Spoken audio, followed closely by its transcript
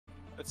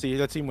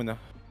Let's see muna.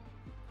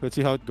 Let's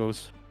see how it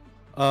goes.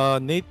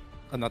 Nate,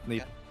 not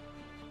Nate.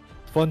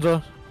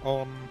 Fonzo,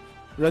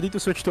 ready to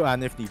switch to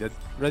Anna if needed.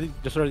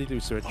 Just ready to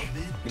switch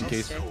in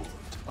case.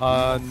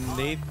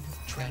 Nate.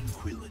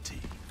 Tranquility.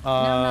 No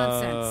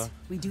nonsense.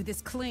 We do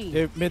this clean.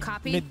 If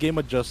mid game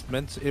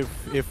adjustments,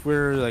 if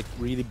we're like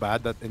really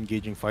bad at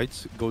engaging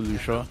fights, go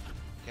Lucio.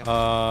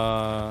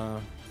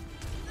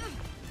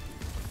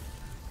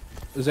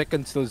 Zek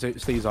can still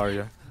stay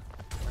Zarya.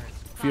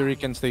 Fury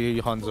can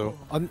stay Hanzo,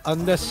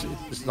 unless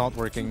it's not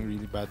working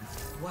really bad.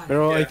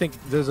 Pero I think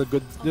this is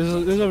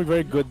a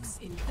very good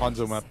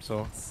Hanzo map,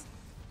 so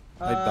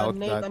I doubt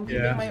Nate, that. I'm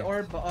keeping my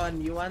orb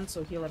on YUAN,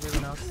 so heal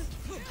everyone else.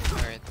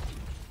 Alright.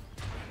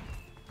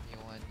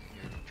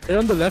 Care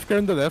on the left.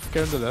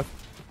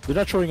 They're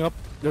not showing up.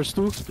 There's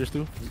two.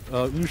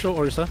 Lucio,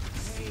 Orisa.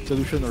 It's a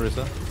Lucio and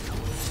Orisa.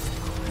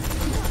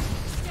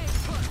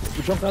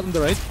 We jump out on the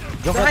right.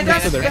 Behind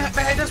us,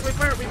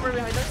 Reaper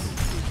behind us.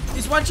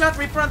 He's one shot,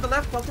 Reaper on the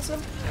left, focus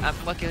him. I'm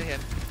gonna kill him.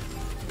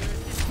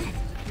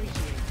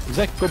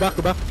 Zek, go back.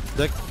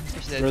 Zek,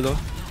 where though?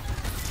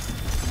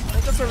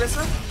 Focus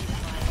Orisa.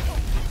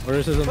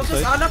 Orisa's on the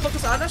side.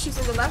 Focus Ana, she's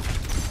on the left.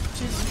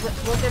 She's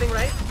rotating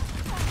right.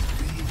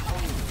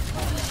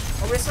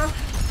 Orisa.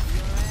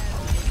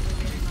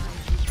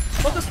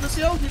 Focus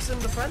Lucio, he's in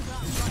the front.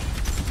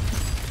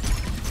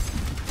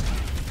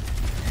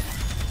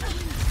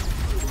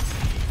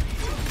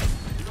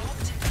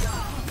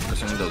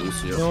 Pushing the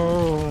Lucio. No.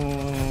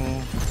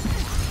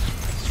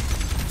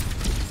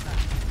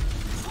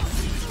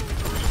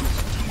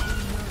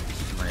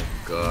 My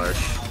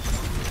gosh.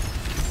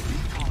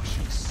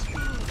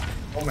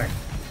 Oh my.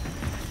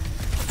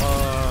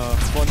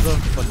 Fonzo,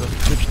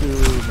 switch to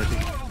Mercy.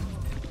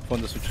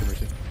 Fonzo, switch to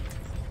Mercy.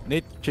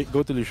 Nate,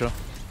 go to Lucio.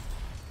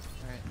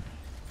 Alright.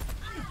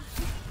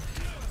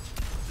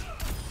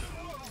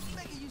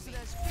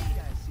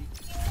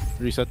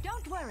 Reset.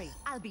 Don't worry,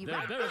 I'll be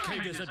right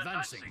Barricade is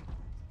advancing.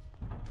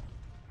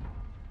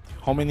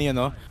 How many,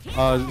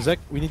 Zek,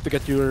 we need to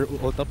get your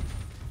ult up.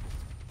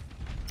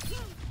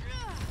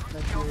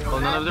 Oh,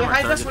 none of them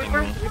Behind are us,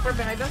 targeting me. Reaper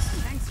behind us.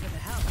 Thanks for the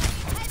help.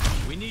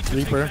 We need to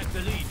Reaper. take back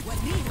the lead.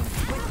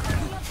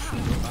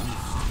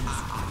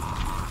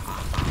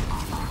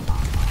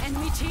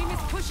 Enemy team is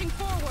pushing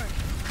forward.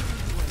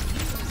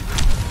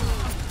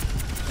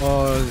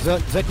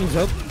 Zek needs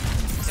help.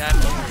 Yeah,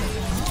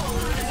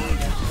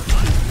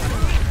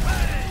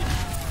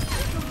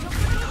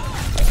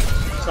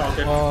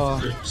 Salted.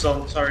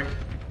 So sorry.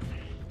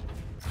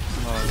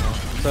 No.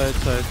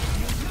 Side.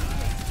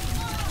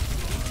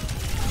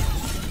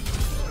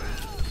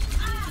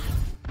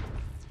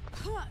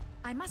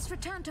 I must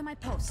return to my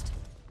post.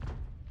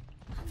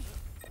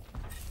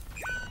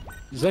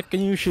 Zek,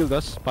 can you shield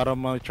us para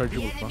ma-charge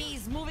yung ult mo?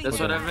 That's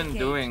what I've been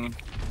doing.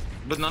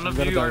 But none of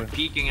you are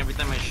peeking every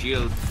time I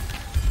shield.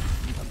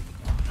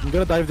 I'm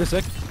gonna dive this,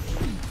 Zek.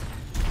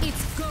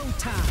 It's go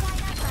time.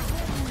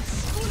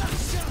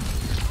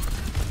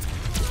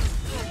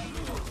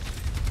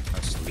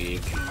 Let's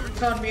leave.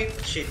 Can't be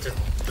shit to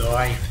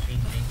dive.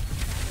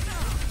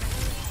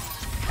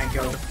 Thank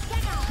you.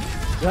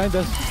 Behind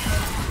us.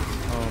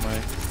 Oh my.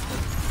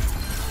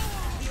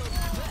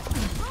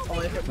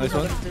 Nice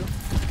one.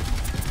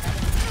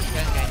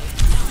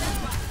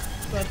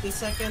 20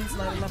 seconds,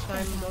 not enough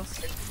time though.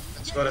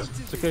 Let's go.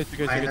 It's okay.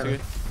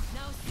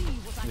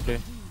 Okay,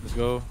 let's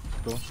go.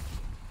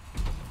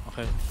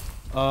 Okay.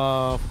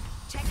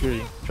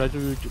 Fury, try to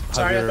have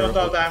Sorry, I your...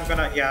 thought I'm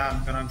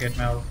gonna get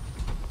my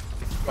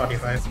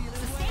 45.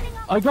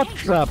 I got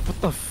trapped.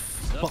 What the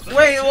fuck?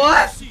 Wait,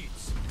 what?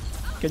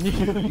 Can you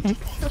hear me?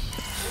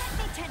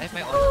 I have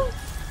my ult.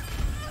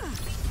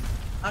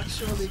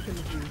 Actually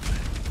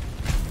confused.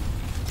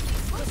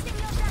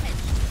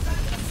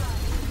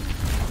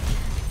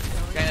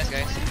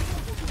 Guys.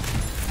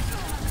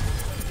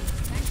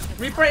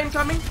 Reaper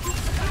incoming.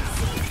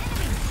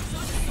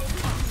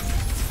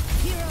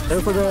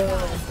 There for the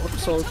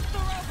episode.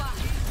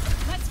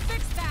 Let's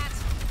fix that.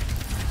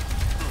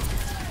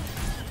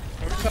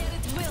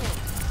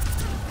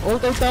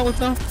 Ult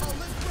now.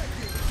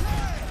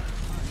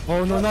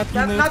 Oh no, not you,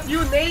 That's Nate. not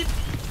you, Nate.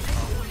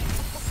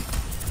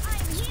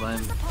 It's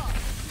fine.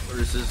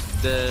 Versus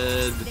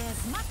dead.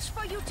 There's much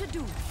for you to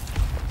do.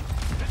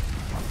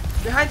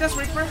 Behind us,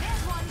 Reaper.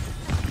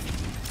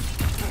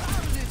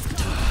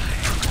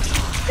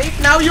 Nate,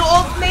 now you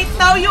ult.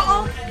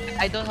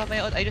 I don't have my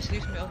ult, I just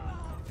used my ult.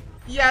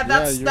 Yeah,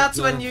 that's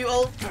when you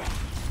ult.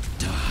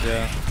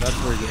 Yeah, that's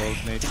where you ult,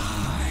 Nate.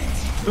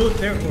 Dude,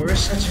 their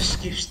Orisa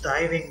just keeps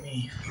diving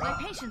me. My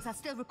patients are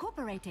still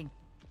recuperating.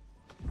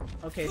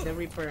 Okay, the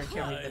Reaper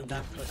carried them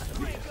back.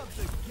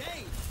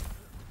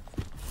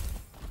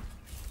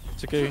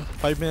 It's okay.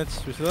 5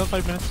 minutes. We still have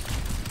 5 minutes.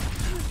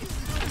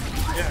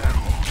 Yeah.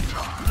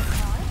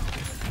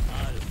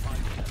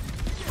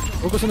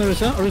 Focus on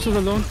Orisa. Orisa's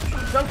alone.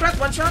 Junkrat,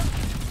 one shot.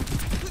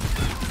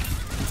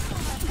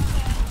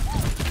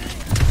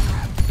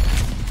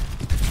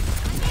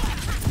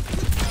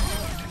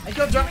 I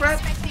killed Junkrat.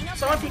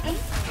 Someone peeking.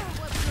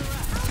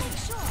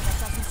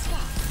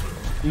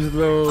 He's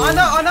low. On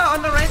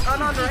the right.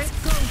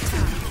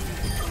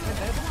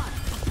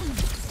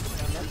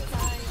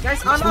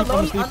 Guys, Ana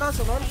alone. Ana's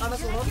alone.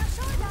 Ana's alone.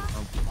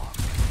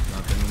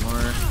 Not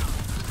anymore.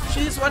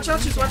 She's watch out.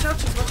 She's watch out.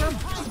 She's watch out.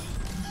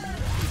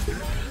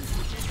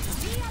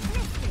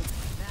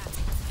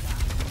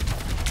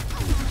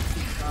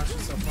 Oh,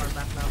 she's so far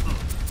back now.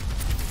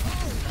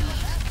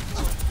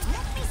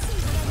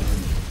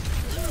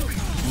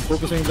 I'm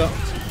focusing down.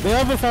 They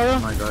have a Oh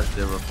Pharah. my gosh,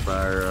 they have a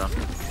fire.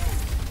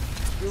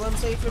 You want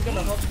to say if you're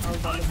gonna help? I'll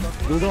run the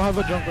block. We don't have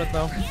a junk right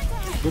now.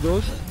 Good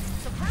ult.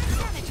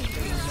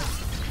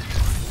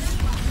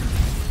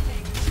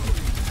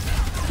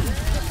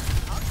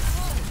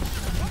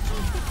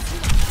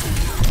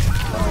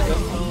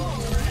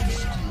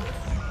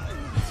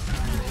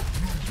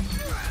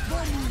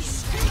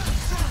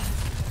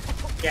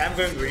 Yeah, I'm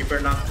going Reaper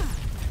now.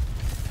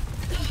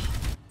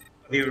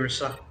 The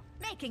Ursa.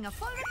 Making a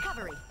full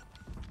recovery.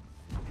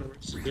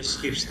 Ursa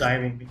just keeps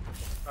diving me.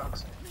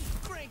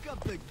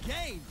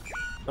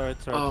 Sorry.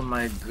 Oh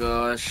my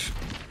gosh.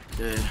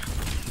 Okay.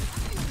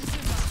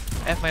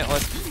 I have my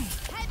ult.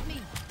 Help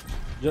me.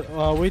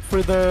 Wait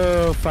for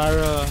the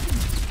Pharah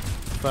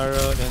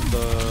and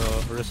the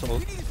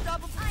result. I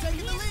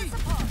need the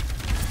support.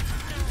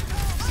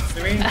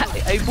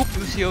 I booked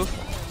Lucio.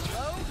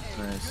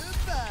 Nice.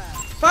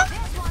 Fuck!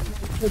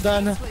 Watch out,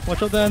 Diana.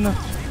 Watch out, Diana.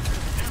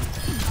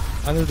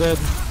 Anna's dead.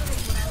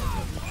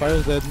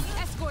 Pharah's dead.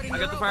 Escorting I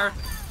got the your fire.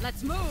 robot.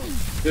 Let's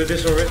move. Dude,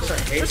 this Ursa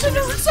hates me.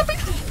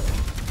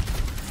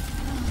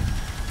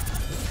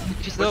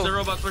 She's Push the low.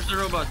 robot, push the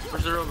robot,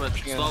 push the robot.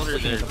 Stall her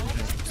there.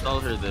 Stall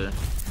her there.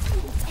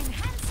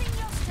 Enhancing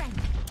your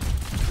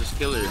strength. Just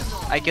kill her.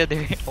 I killed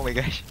her. Oh my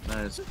gosh.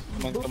 Nice.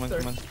 Come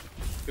on.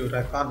 Dude,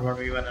 I can't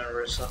run even an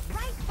Ursa.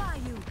 Right by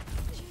you.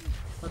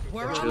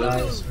 We're She on the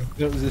lies.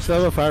 move. They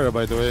still have a Pharah,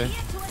 by the way. Here to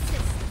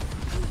assist.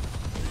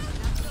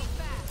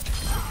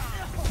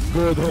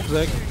 Good hook,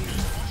 Zach.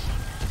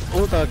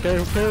 Ult, carry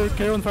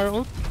on Pharah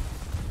ult.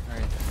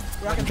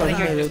 Rock and Try to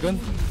fire. carry railgun.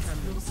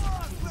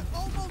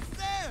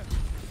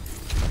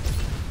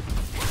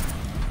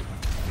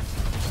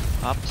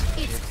 Up.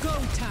 It's go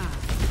time.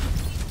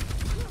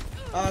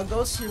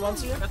 Ghost, he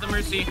wants you. Got the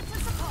mercy.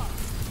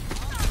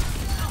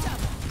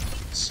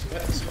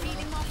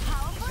 Feeling more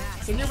powerful?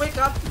 Can you wake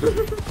up?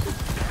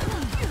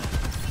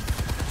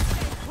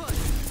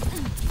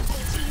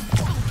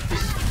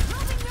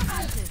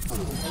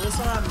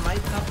 Alyssa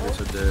might couple.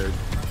 So dead.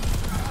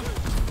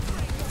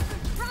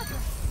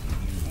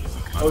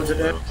 Oh, the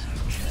dead.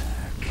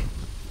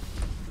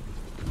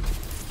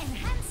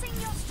 Enhancing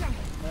your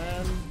strength.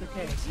 And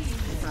okay,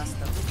 fast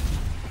them.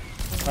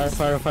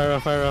 Pharah.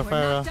 We're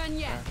not done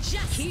yet.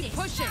 Just keep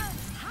pushing.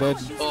 Dead.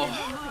 Oh,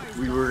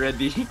 we were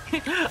ready.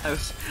 I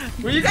was.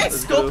 Were you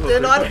guys scoped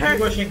in on Keep her?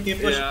 pushing,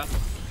 keep pushing. Yeah.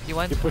 You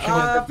want? Keep pushing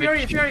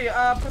Fury,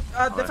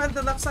 defend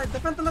the left side,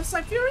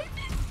 Fury.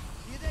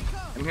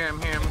 I'm here.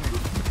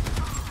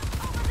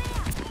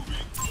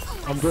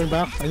 I'm going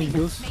back. I need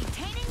heals.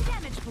 Maintaining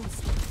damage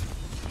boost.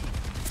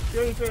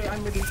 Fury,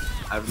 I'm with you.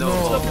 I have no.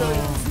 Let's go, ult. Fury.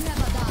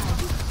 Never die.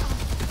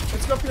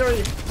 Let's go,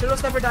 Fury.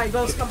 Heroes never die.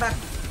 Ghost, come back. It's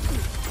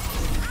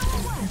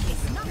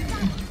not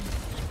done.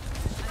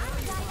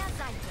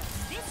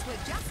 This will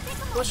just take a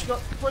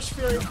moment. Push,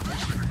 Fury.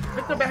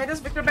 Victor behind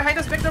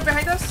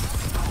us.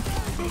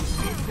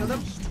 Kill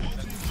them.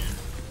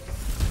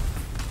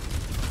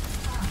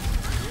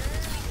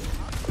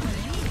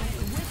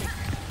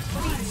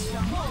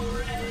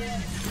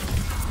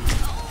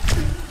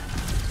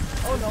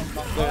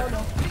 Oh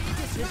no.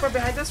 Reaper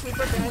behind us.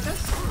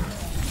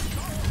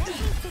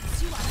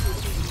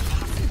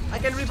 I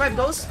can revive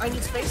those. I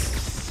need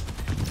space.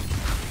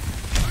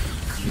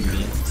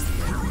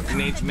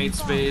 Nate made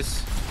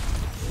space.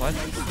 What?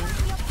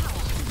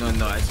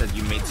 No, I said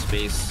you made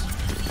space.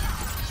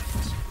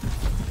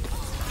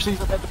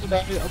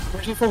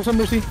 Mercy, focus on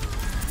Mercy.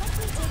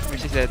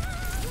 Mercy's dead.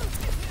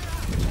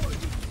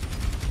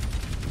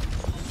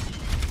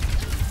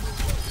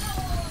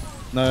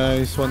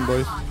 Nice one,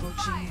 boys.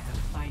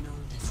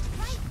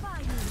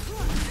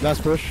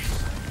 Last push.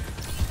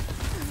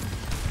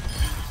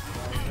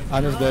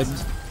 Anna's dead.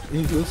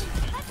 He heals.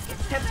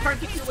 Can't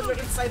target you when you're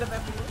inside of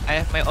everyone. I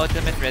have my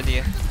ultimate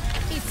ready.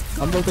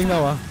 I'm ulting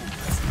now,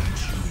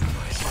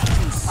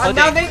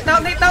 Now Nate,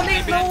 no!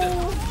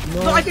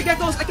 No. No, I can get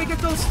those.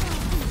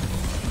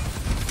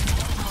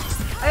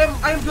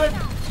 I am good.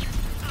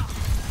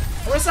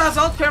 Where's the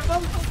Hazard?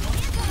 Careful.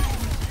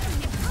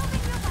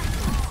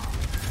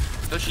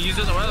 So she used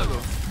it a while ago.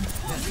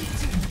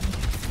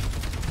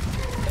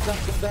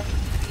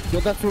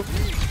 Get that through.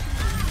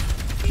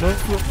 No,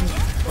 through.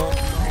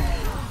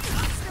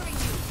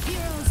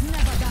 Heroes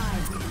never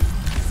die.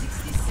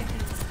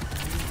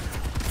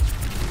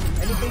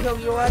 Anything heal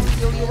you one,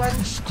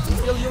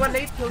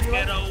 Nate, heal you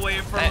Get one. away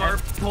from our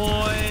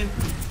point.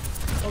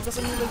 Focus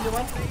on heal you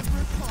one.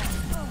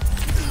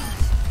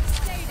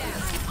 Stay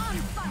down. On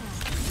fire.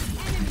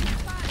 Enemy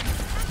fire.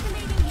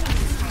 Activating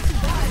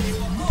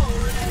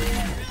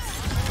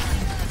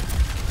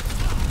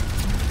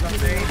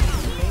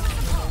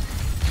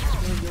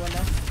Heal you one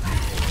now.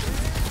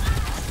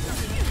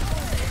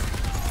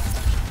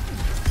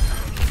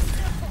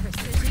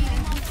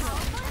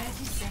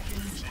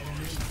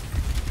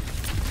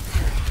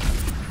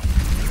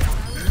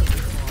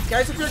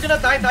 Guys, if you're gonna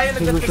die in a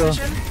good Lucio.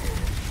 position.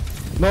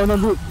 No,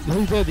 Luke.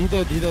 He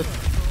dead.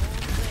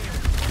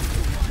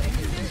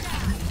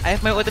 I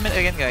have my ultimate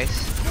again, guys.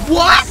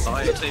 What?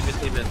 Okay, save it.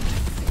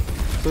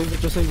 Save it,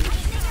 just save it.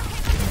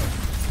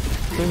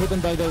 Save it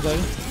and die.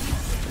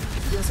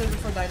 Yeah, save it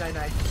for die.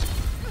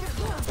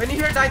 When you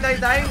hear die,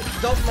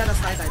 don't let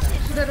us die.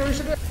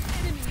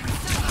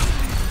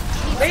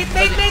 Nate!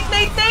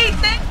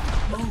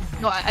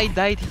 No, I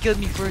died. He killed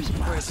me first.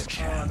 Oh, that's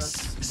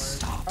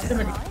smart.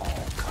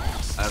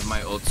 I have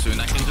my ult soon.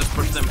 I can just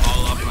push them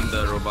all up on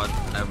the robot.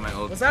 I have my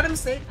ult. Was that a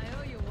mistake? I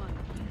owe you one.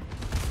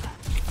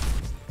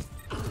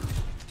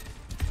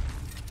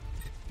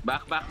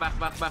 Back.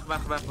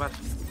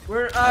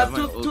 We're have my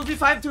ult.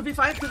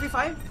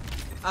 2v5.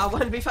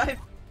 1v5.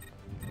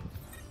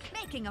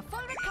 Making a full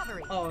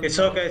recovery. Oh, It's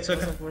no. okay, it's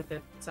okay. Wasn't worth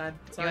it. Sad.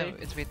 Sorry.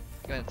 It's wait.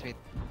 Go on, it's wait.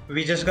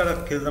 We just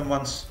gotta kill them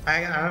once. I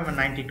have a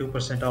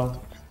 92%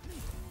 ult.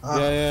 Ah,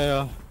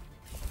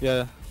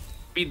 Yeah.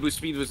 Speed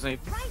boost, Nate.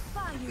 Right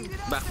by you.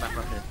 Back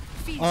here.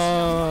 Feast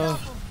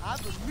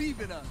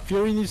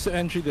Fury needs to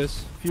entry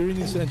this.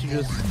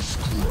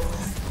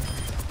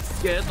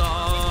 Get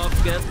off!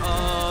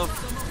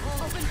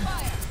 Open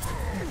fire.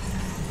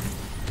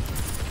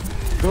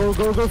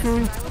 Go,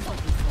 Fury.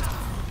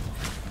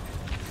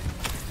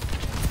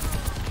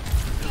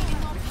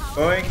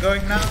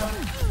 going now.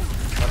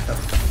 What the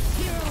fuck?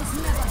 Heroes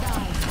never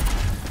die.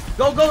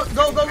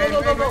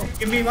 Go.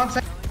 Give me 1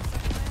 second.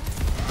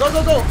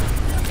 Go.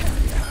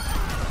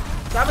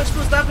 Damage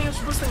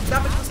boosting.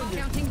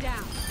 Counting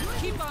down.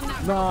 Keep on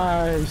that.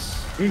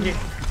 Nice. GG.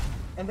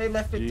 And they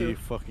left it G too.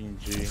 fucking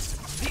G.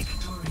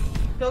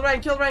 Kill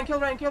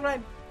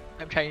Ryan.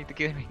 I'm trying to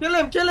kill me. Kill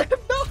him.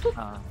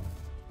 No.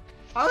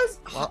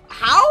 Well-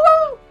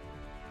 How?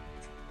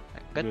 I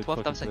got Good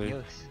 12,000 fucking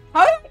kills.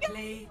 How?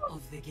 Play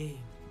of the game.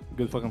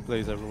 Good fucking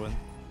plays, everyone.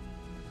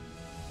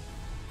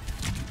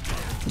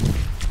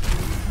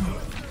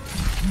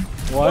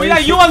 Oh yeah,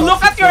 Yuan,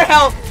 look at your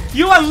health!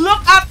 Yuan,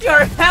 look at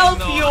your health,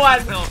 Yuan!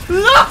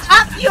 Look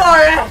at your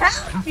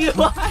health,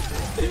 Yuan!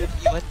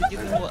 What did you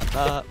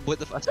know?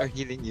 Both of us are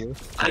healing you.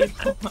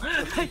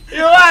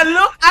 Yuan,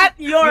 look at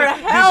your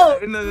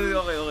health! No,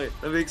 okay.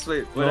 Let me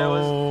explain. When I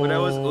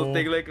was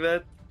ulting like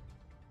that,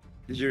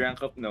 did you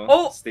rank up? No.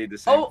 Oh, Stay the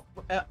same.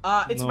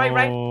 It's my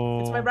rank.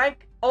 No. It's my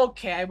rank.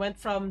 Okay, I went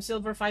from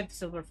silver 5 to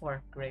silver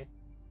 4. Great.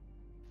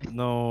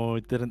 No,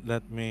 it didn't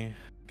let me.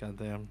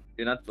 Goddamn.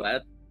 You're not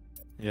flat.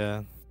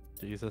 Yeah.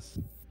 Jesus.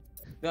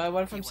 No, I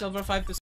went from silver 5 to